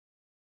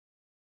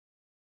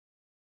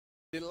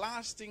The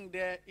last thing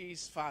there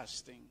is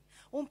fasting.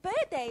 Un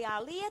pēdējā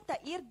lieta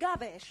ir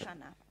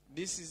gavēšana.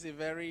 This is a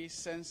very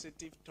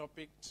sensitive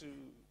topic to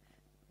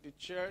the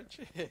church.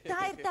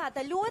 Tā ir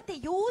tāda ļoti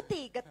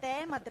jūtīga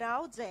tēma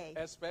draudzēji.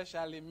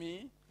 Especially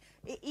me.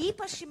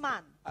 Īpaši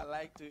man. I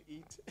like to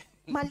eat.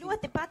 Man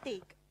ļoti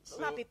patīk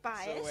labi So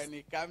paēst. when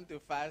it comes to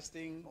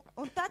fasting,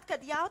 Un tad,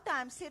 kad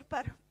jautājums ir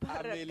par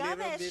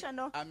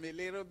gavēšanu, I'm a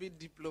little bit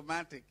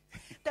diplomatic.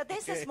 tad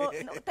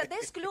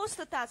es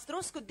kļūstu tāds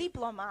drusku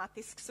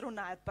diplomātisks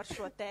runājot par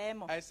šo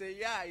tēmu. I say,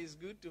 yeah, it's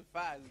good to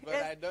fast, but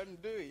I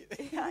don't do it.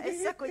 Jā,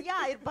 es saku,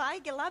 jā, ir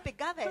baigi labi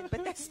gavēt,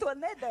 bet es to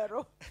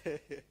nedaru.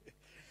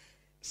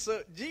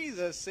 So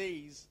Jesus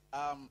says,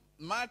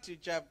 Matthew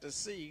chapter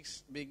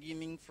 6,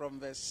 beginning from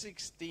verse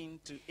 16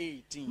 to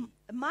 18.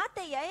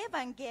 Mateja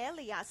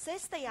evangēlijā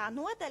 6.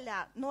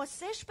 nodaļā no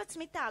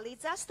 16.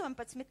 līdz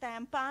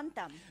 18.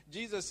 pantam.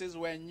 Jesus says,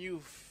 when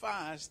you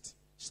fast,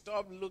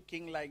 stop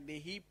looking like the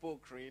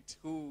hypocrite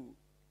who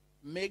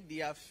make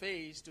their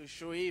face to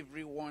show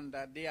everyone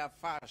that they are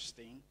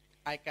fasting.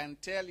 I can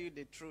tell you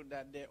the truth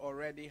that they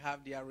already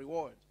have their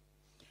reward.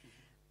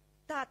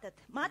 Tātad,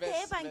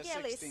 Mateja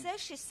evangēlijas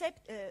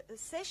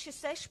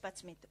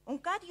 6:16. Un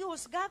kad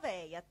jūs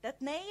gavējat,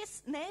 tad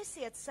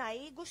neesiet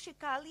saīguši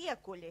kā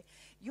liekuļi,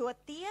 jo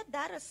tie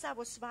dara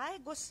savus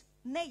vaigus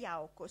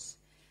nejaukus,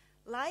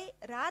 lai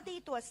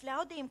rādītos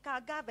ļaudīm kā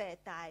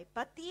gavētāji.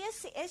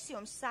 Patiesi es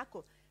jums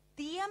saku,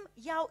 tiem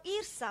jau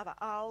ir sava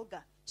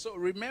alga. So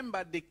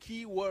remember, the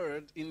key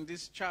word in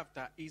this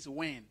chapter is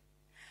when.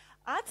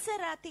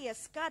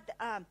 Atcerieties, kad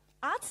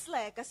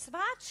atslēgas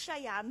vārds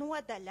šajā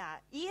nodaļā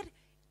ir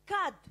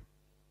kad.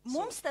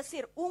 Mums tas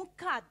ir un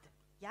kad.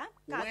 Ja?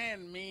 Kad.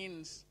 When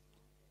means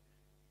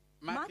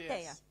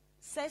Mateja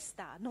 6.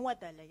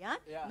 nodaļa, ja?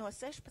 Yeah. No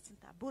 16.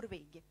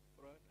 burvīgi.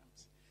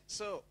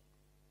 So,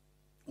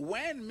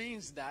 when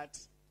means that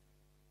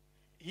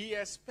he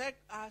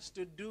expects us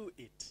to do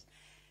it.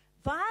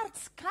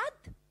 Vārds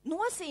kad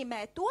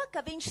nozīmē to,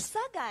 ka viņš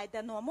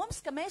sagaida no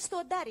mums, ka mēs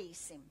to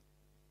darīsim.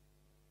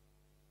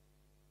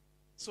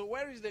 So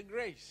where is the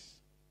grace?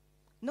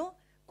 Nu,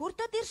 kur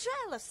tad ir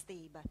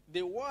žēlastība?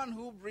 The one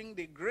who brings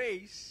the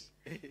grace.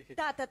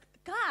 Tātad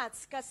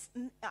kāds, kas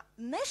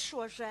nes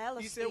šo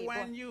He said,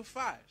 when žēlastību, you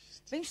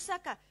fast. viņš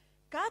saka,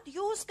 kad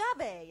jūs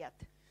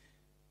gavējat?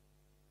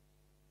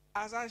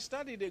 As I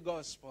study the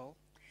gospel,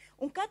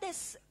 Un kad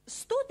es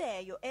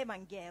studēju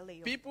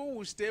evangēliju, people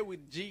will stay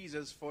with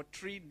Jesus for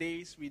 3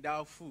 days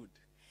without food.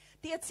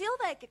 tie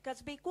cilvēki,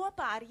 kas bija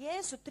kopā ar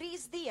Jēzu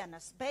 3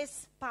 dienas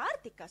bez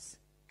pārtikas,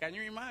 Can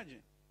you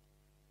imagine?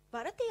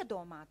 varat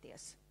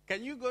iedomāties?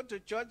 Can you go to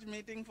church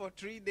meeting for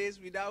 3 days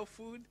without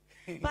food?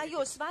 Vai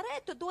jūs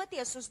varētu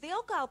doties uz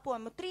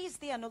dievkalpojumu 3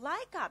 dienu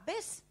laikā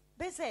bez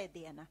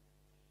ēdiena?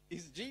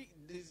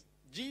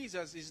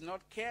 Jesus is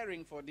not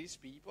caring for these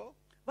people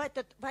Vai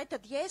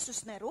tad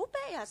Jēzus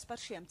nerūpējās par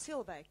šiem to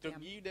cilvēkiem?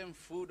 give them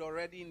food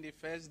already in the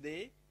first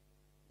day?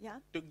 Ja?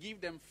 To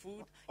give them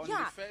food on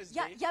Jā, the first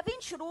ja, day? ja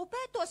viņš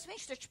rūpētos,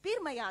 viņš taču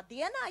pirmajā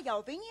dienā jau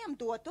viņiem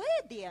dotu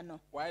ēdienu.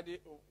 What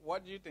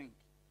do you think?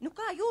 Nu,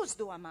 kā jūs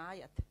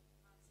domājat?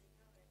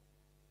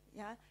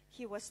 Ja?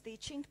 He was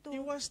teaching He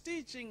was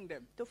teaching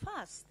them. to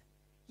fast.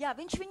 Jā,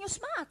 viņš viņus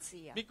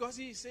mācīja. Because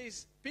he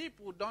says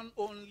people don't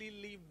only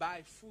live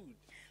by food,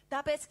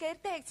 Tāpēc, ka ir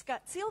teikts,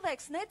 ka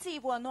cilvēks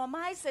nedzīvo no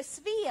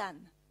maizes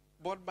vien,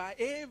 but by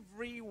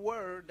every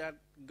word that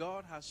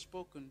God has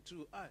spoken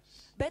to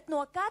us. bet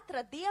no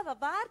katra Dieva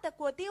vārda,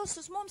 ko Dievs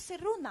uz mums ir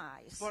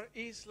runājis. For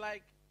it's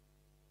like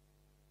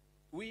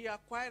we are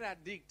quite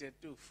addicted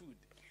to food.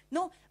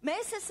 Nu,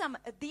 mēs esam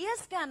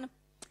diezgan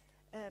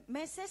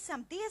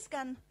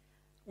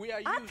We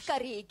are used.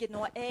 atkarīgi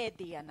no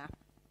ēdiena.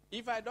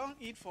 If I don't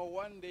eat for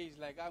 1 day, it's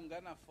like I'm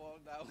gonna fall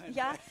down.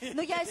 Ja?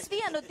 Nu, ja es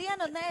vienu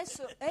dienu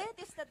neesmu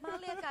ēdis, tad man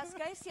liekas,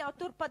 ka es jau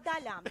tur pa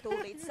daļām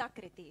tūlīt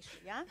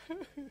sakritīšu. Ja?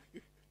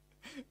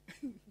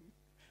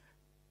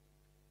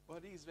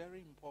 But it's very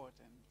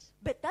important.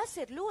 Bet tas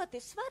ir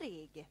ļoti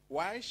svarīgi.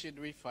 Why should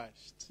we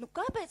fast? Nu,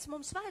 kāpēc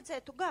mums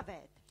vajadzētu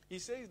gavēt? He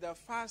says that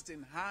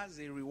fasting has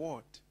a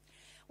reward.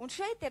 Un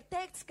šeit ir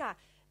teikts, ka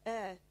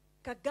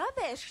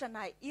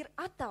gavēšanai ir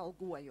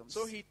atalgojums.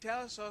 So he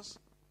tells us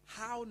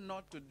how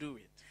not to do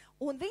it.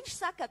 Un viņš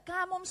saka,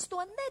 kā mums to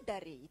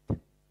nedarīt.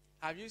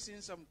 Have you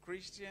seen some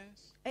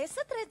Christians?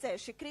 Esat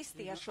redzējuši I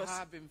kristiešus?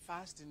 have been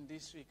fasting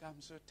this week.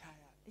 I'm so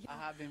tired. I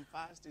have been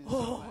fasting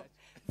so much.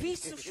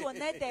 Visu šo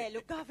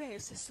nedēļu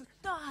gavējus, esmu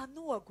tā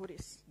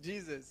noguris.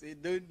 Jesus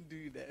said, don't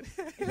do that.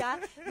 Ja?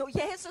 Nu,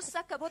 Jēzus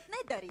saka, vot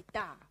nedari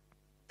tā.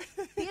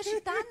 Tieši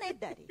tā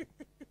nedari.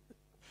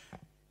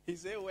 He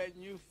said, when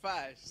you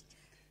fast,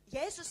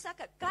 Jēzus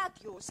saka, kad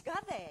jūs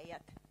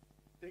gavējat,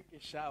 take a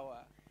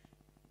shower,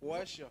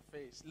 wash your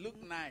face, look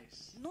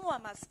nice,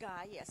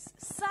 nomazgājies,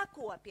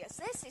 sakopies,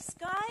 esi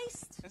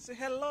skaists. and say,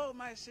 hello,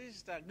 my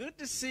sister. Good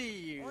to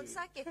see you. Un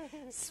saki,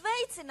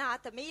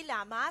 sveicināta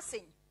mīļā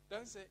māsiņa.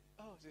 Don't say,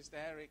 oh, Sister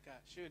Erica,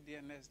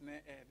 šodienas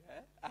neēd,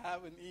 I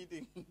haven't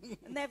eaten.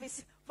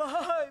 Nevis,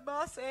 vai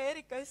māsa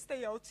Ērika, es te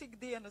jau cik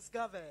dienas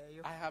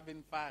gavēju. I have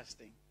been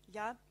fasting.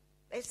 Ja?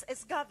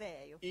 es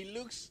gavēju.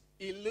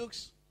 It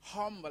looks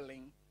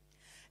humbling,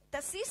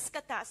 Tas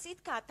izskatās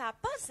it kā tā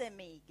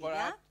pazemīgi, but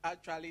ja?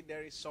 actually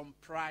there is some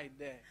pride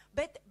there.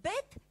 Bet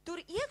tur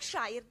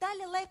iekšā ir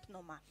daļa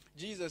lepnuma.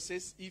 Jesus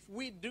says, if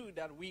we do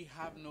that, we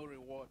have no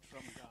reward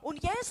from God. Un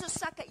Jēzus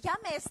saka, ja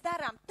mēs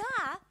darām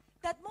tā,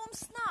 tad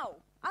mums nav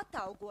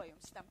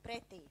atalgojums tam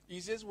pretī.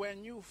 He says,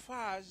 when you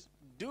fast,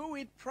 do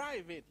it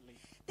privately.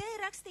 Te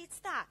ir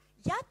rakstīts tā,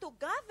 ja tu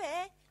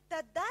gavē,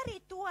 tad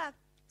dari to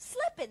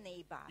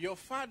slepenībā. Your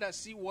father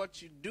see what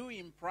you do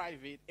in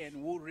private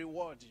and will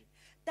reward you.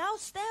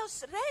 Tavs tevs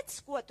redz,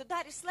 ko tu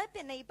dari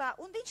slepenībā,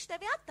 un viņš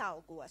tevi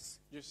atalgos.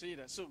 You see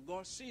that? So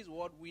God sees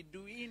what we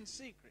do in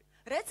secret.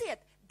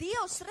 Redziet,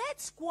 Dievs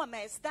redz, ko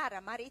mēs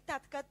darām arī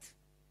tad, kad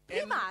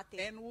privāti.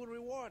 And will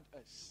reward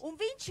us. Un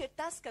viņš ir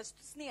tas, kas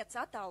sniedz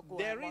There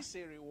atalgojumu. is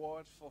a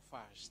reward for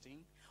fasting.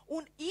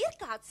 Un ir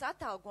kāds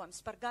atalgojums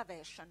par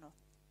gavēšanu.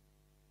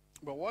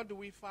 But what do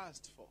we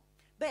fast for?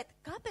 Bet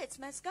kāpēc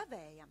mēs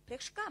gavējam?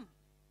 Priekš kam?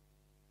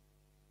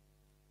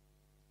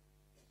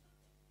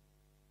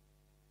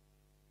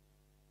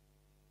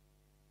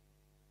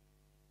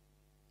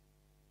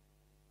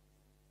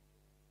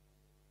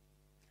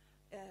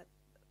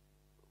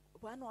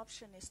 One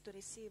option is to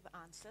receive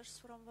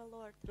answers from the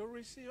Lord. To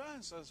receive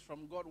answers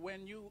from God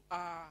when you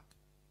are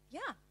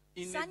Jā,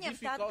 in a saņemt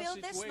difficult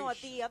atbildes no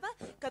situation. Dieva,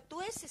 kad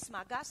tu esi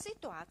smagā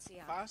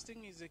situācijā.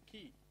 Fasting is a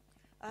key.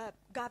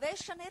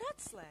 Gavēšana ir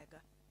atslēga.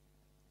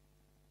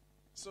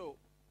 So,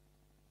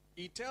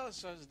 he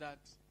tells us that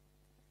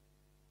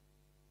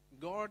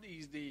God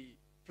is the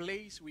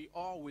place we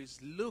always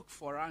look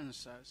for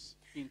answers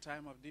in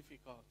time of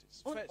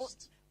difficulties.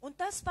 First, Un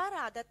tas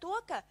parāda to,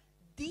 ka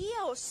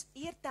Dievs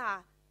ir tā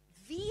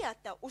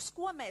vieta, uz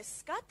ko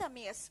mēs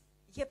skatāmies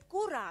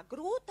jebkurā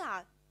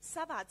grūtā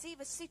savā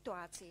dzīves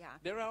situācijā.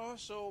 there are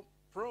also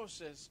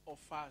process of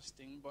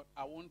fasting, but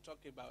I won't talk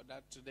about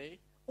that today.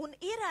 Un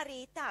ir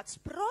arī tāds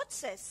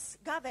process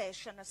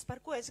gavēšanas, par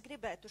ko es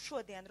gribētu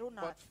šodien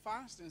runāt. But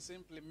fasting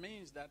simply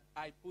means that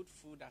I put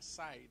food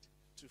aside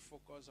to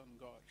focus on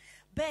God.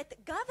 Bet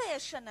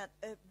gavēšana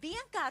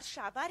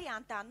vienkāršā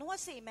variantā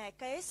nozīmē,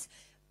 ka es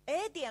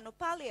ēdienu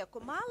palieku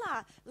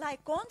malā, lai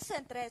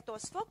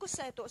koncentrētos,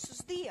 fokusētos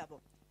uz Dievu.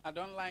 I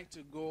don't like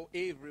to go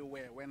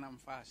everywhere when I'm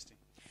fasting.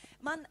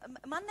 Man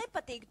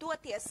nepatīk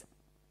doties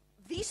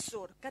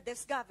visur, kad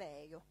es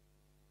gavēju.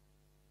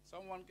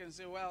 Someone can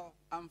say, well,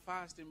 I'm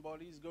fasting, but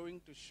he's going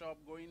to shop,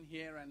 going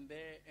here and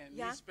there, and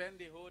Yeah. he spend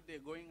the whole day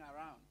going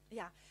around.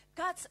 Jā.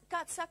 Kāds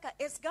saka,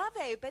 es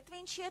gavēju, bet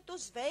viņš iet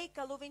uz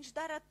veikalu, viņš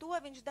dara to,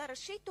 viņš dara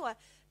šito.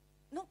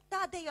 Nu,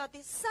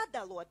 tādējādi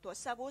sadalot to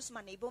savu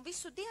uzmanību un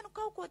visu dienu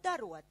kaut ko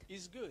darot.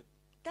 It's good,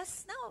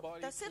 Tas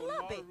but tas it ir will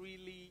labi. not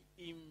really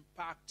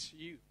impact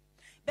you.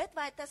 Bet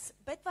vai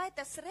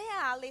tas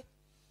reāli,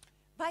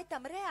 vai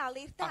tam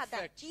reāli ir tāda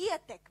Affect.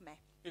 ietekme?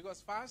 Because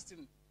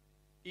fasting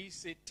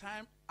is a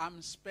time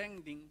I'm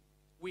spending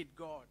with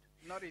God,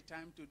 not a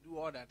time to do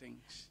other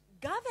things.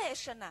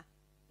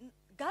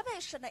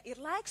 Gavēšana ir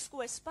laiks,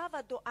 ko es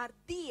pavadu ar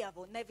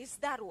Dievu, nevis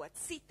darot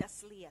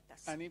citas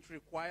lietas. And it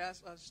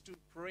requires us to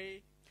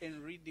pray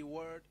and read the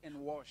word and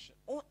worship.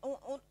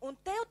 Un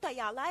tev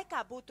tajā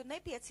laikā būtu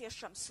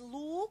nepieciešams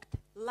lūgt,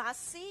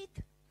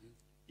 lasīt,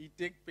 It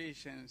takes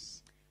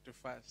patience to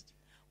fast.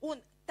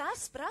 un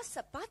tas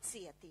prasa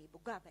pacietību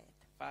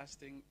gavēt.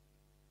 Fasting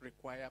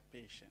requires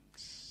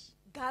patience.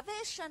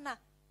 Gavēšana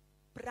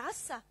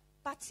prasa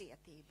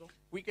pacietību.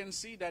 We can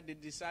see that the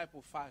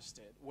disciples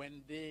fasted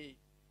when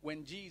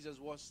Jesus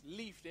was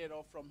lifted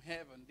up from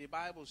heaven. The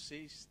Bible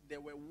says they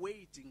were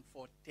waiting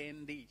for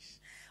 10 days.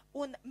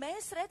 Un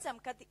mēs redzam,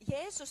 kad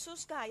Jēzus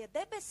uzgāja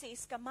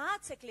debesīs, ka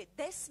mācekļi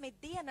 10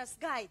 dienas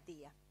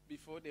gaidīja,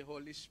 Before the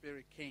Holy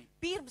Spirit came.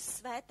 pirms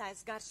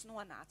svētais gars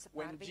nonāca pār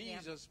When viņiem.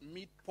 Jesus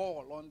met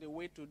Paul on the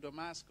way to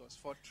Damascus,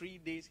 for 3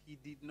 days he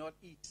did not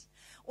eat.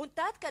 Un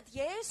tad, kad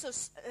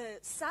Jēzus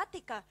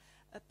satika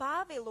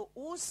Pāvilu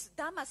uz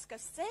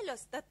Damaskas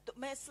ceļos, tad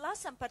mēs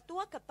lasām par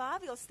to, ka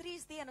Pāvils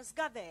 3 dienas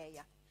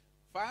gavēja.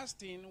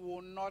 Fasting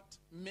will not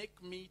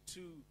make me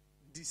to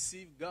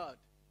deceive God.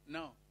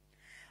 No.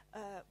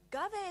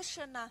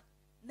 Gavēšana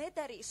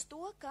nedarīs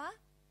to, ka...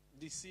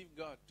 Deceive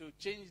God, to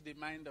change the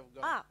mind of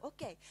God.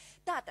 Ok.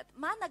 Tātad,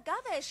 mana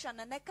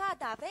gavēšana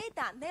nekādā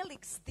veidā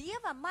neliks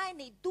Dievam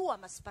mainīt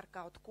domas par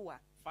kaut ko.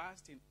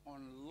 Fasting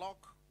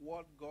unlock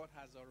what God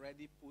has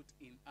already put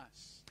in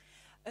us.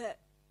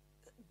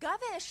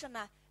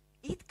 Gavēšana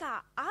it kā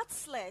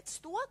atslēdz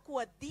to,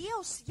 ko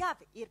Dievs jau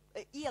ir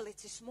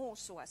ielicis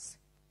mūsos.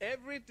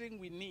 Everything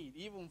we need,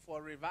 even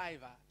for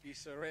revival,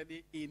 is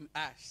already in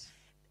us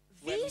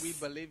when we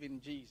believe in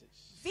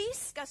Jesus.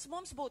 Viss, kas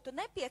mums būtu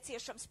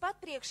nepieciešams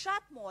pat priekš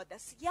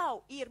atmodas,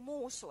 jau ir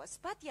mūsos,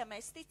 pat ja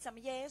mēs ticam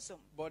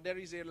Jēzum. But there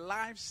is a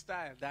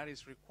lifestyle that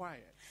is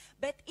required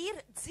Bet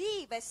ir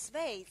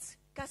dzīvesveids,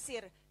 kas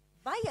ir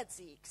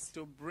vajadzīgs,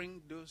 to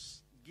bring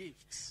those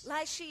gifts.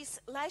 lai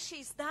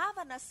šīs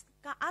dāvanas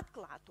kā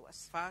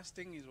atklātos.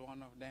 Fasting is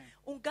one of them.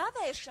 Un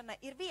gavēšana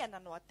ir viena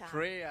no tām.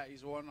 Prayer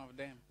is one of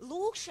them.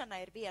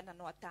 Lūkšana ir viena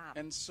no tām.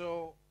 And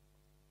so,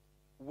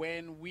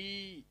 when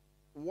we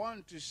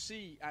want to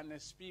see and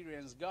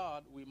experience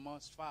God, we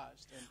must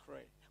fast and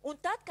pray. Un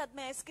tad, kad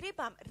mēs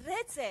gribam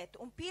redzēt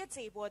un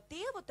piedzīvot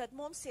Dievu, tad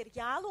mums ir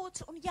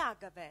jālūdz un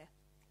jāgavē.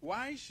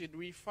 Why should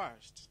we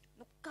fast?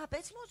 Nu,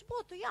 kāpēc mums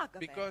būtu jāgavē?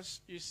 Because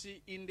you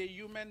see, in the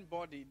human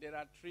body, there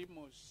are three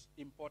most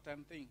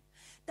important things.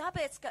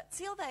 Tāpēc, ka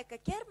cilvēka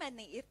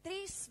ķermenī ir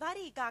trīs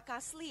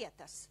svarīgākās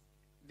lietas.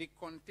 The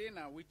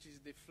container, which is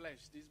the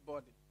flesh, this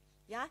body.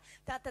 Ja?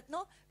 Tātad,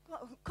 nu,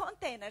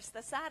 konteiners,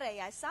 tas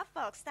ārējais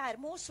apvalks, tā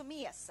ir mūsu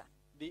miesa.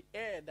 The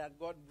air that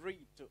God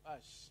breathed to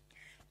us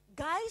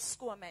Gaiss,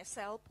 ko mēs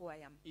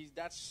elpojam, is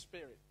that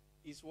spirit,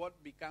 is what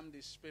become the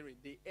spirit.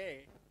 The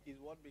air is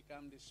what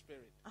become the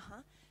spirit.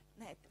 aha,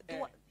 nē,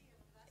 Air.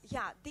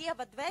 jā,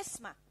 Dieva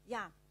dvēsma,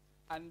 jā,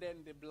 And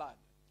then the blood,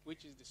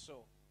 which is the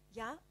soul.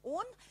 jā,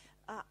 un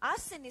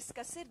asinis,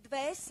 kas ir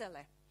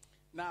dvēsele.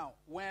 Now,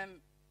 when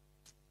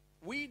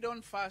we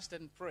don't fast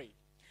and pray,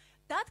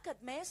 Tad,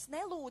 kad mēs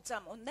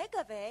nelūdzam un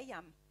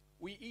negavējam,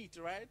 we eat,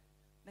 right?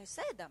 mēs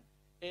ēdam.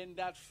 And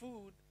that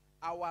food,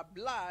 our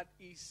blood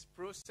is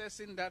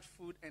processing that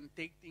food and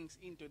take things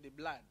into the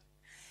blood.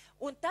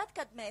 Un tad,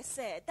 kad mēs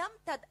ēdam,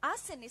 tad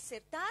asinis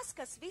ir tās,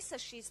 kas visas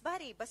šīs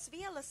barības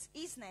vielas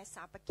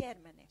iznēsā pa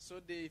ķermeni.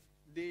 So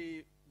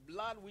the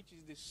blood, which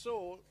is the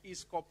soul,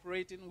 is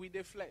cooperating with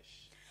the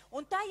flesh.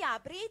 Un tajā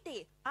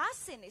brīdī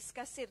asinis,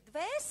 kas ir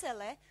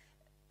dvēsele,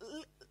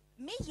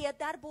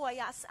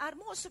 miedarbojās ar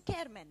mūsu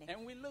ķermeni.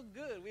 And we look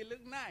good, we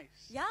look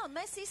nice. Jā, un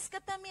mēs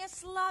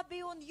izskatāmies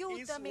labi un It's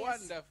jūtamies.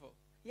 wonderful.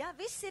 Jā,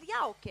 viss ir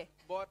jauki.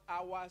 But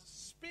our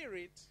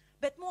spirit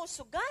Bet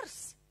mūsu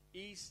gars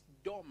is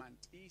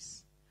dormant,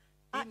 is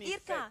ir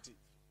kā, ineffective.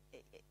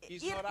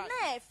 It's ir not active.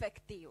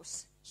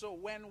 neefektīvs. So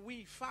when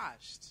we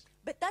fast,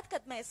 Bet tad,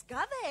 kad mēs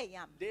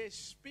gavējam, the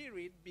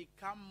spirit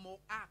become more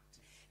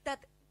active tad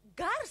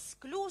gars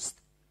kļūst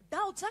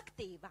daudz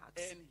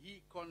aktīvāks. and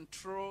he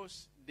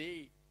controls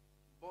the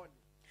body.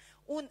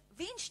 Un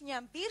viņš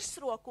ņem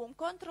virsroku un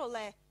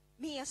kontrolē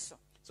miesu.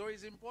 So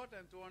it's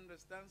important to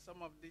understand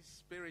some of these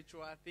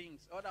spiritual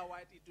things.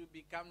 Otherwise, it will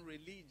become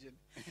religion.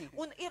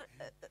 Un ir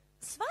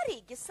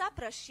svarīgi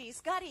saprast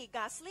šīs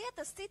garīgās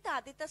lietas,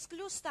 citādi tas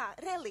kļūst tā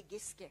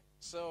reliģiski.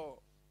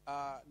 So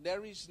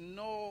there is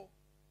no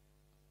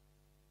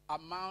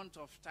amount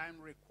of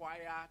time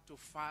required to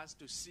fast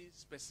to see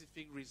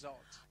specific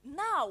results.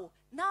 Nav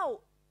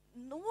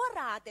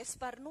norādes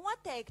par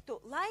noteiktu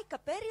laika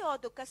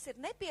periodu, kas ir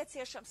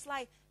nepieciešams,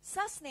 lai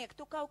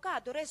sasniegtu kaut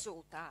kādu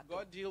rezultātu.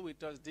 God deals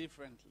with us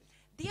differently.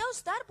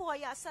 Dievs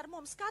darbojās ar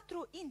mums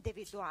katru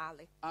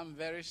individuāli. I'm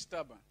very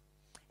stubborn.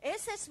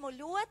 Es esmu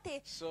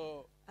ļoti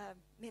So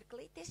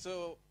mirklītis.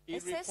 So it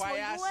Es esmu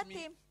requires me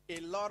ļoti- a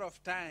lot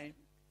of time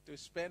to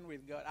spend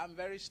with God. I'm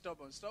very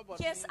stubborn. Stubborn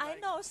Yes, means I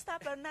like- know,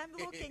 stubborn, I'm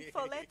looking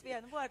for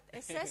Latvian word.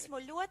 Es esmu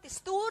ļoti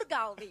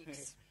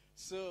stūrgalvīgs.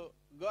 So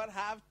God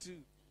have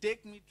to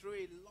take me through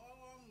a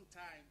long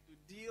time to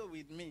deal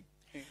with me.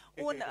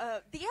 Un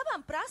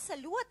Dievam prasa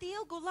ļoti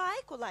ilgu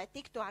laiku, lai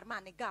tiktu ar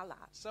mani galā.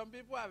 Some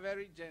people are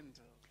very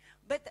gentle.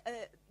 Bet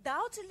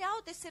daudzi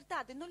ļaudis ir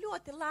tādi, nu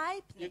ļoti You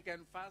laipni.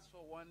 can fast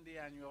for one day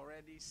and you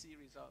already see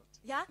results.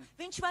 Ja?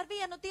 Viņš var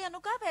vienu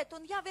dienu gavēt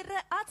un jau ir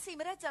acīm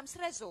redzams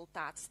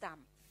rezultāts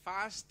tam.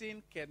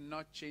 Fasting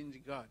cannot change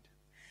God.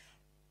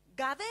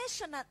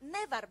 Gavēšana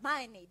nevar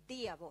mainīt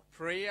Dievu.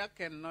 Prayer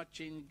cannot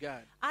change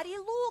God. Arī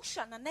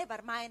lūgšana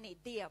nevar mainīt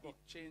Dievu. It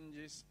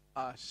changes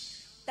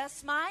us.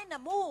 Tas maina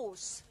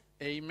mūs.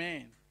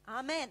 Amen.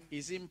 Amen.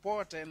 It's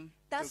important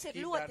Tas to ir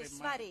keep ļoti that in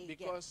mind svarīgi.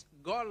 because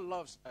God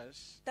loves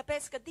us.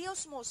 Tāpēc, ka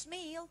Dievs mūs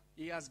mīl,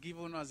 He has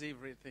given us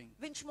everything.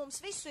 Viņš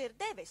mums visu ir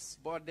devis.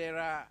 But there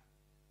are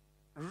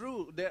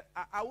rules.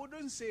 I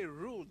wouldn't say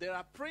rules. There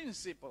are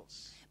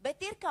principles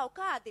Bet ir kaut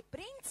kādi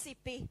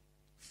principi,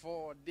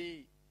 for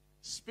the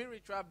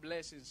spiritual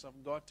blessings of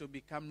God to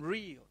become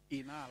real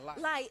in our life.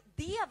 lai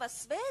Dieva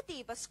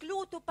svētības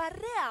kļūtu par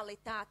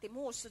realitāti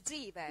mūsu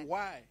dzīvē.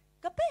 Why?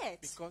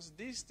 Kāpēc? Because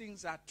these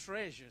things are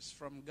treasures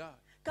from God.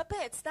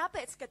 Kāpēc?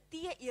 Tāpēc, ka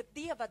tie ir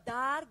Dieva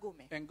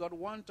dārgumi. And God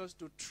wants us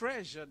to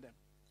treasure them.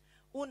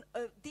 Un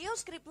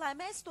Dievs grib, lai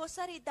mēs tos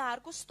arī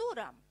dārgus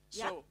turam.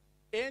 Ja? So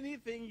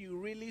anything you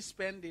really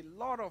spend a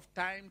lot of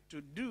time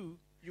to do,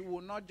 you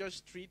will not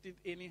just treat it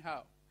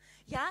anyhow.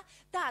 Ja?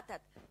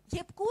 Tātad,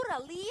 jebkura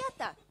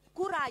lieta,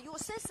 kurā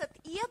jūs esat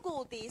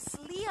ieguldījis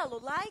lielu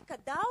laika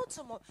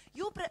daudzumu,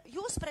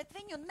 jūs pret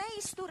viņu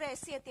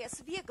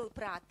neizturēsieties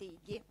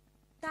viegliprātīgi.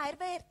 Tā ir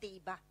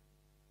vērtība.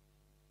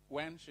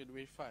 When should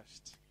we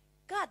fast?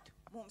 Kad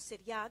mums ir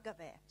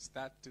jāgavē?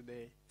 Start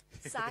today.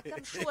 Sākam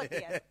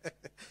šodien.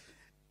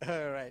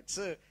 All right.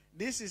 So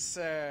this is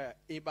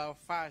about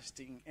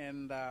fasting,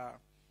 and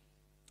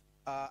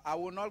I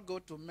will not go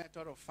to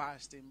method of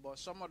fasting, but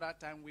some other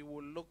time we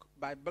will look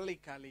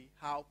biblically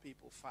how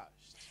people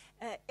fast.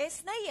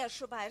 Es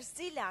neiešu vairs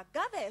dziļāk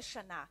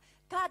gavēšanā.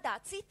 Kādā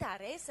citā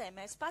reizē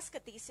mēs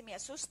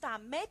paskatīsimies uz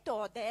tām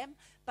metodēm,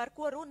 par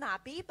ko runā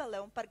Bībele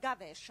un par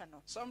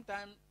gavēšanu.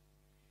 Sometimes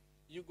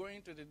you go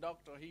into the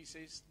doctor, he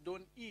says,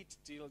 don't eat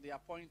till the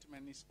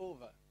appointment is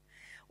over.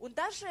 Un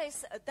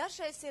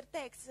dažreiz ir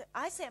teikts,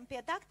 aizējam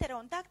pie doktora,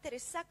 un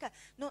doktoris saka,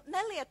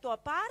 nelieto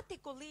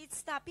pārtiku,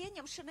 līdz tā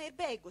pieņemšana ir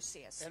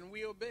beigusies. And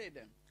we obey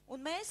them.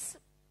 Un mēs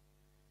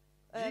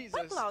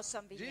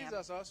paklausam viņiem.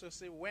 Jesus also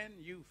said, when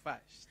you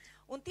fast.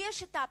 Un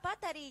tieši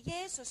tāpat arī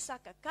Jēzus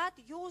saka, kad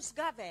jūs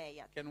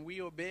gavējat, Can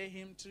we obey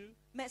him too?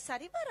 mēs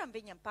arī varam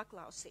viņam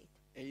paklausīt.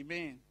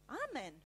 Amen. Amen.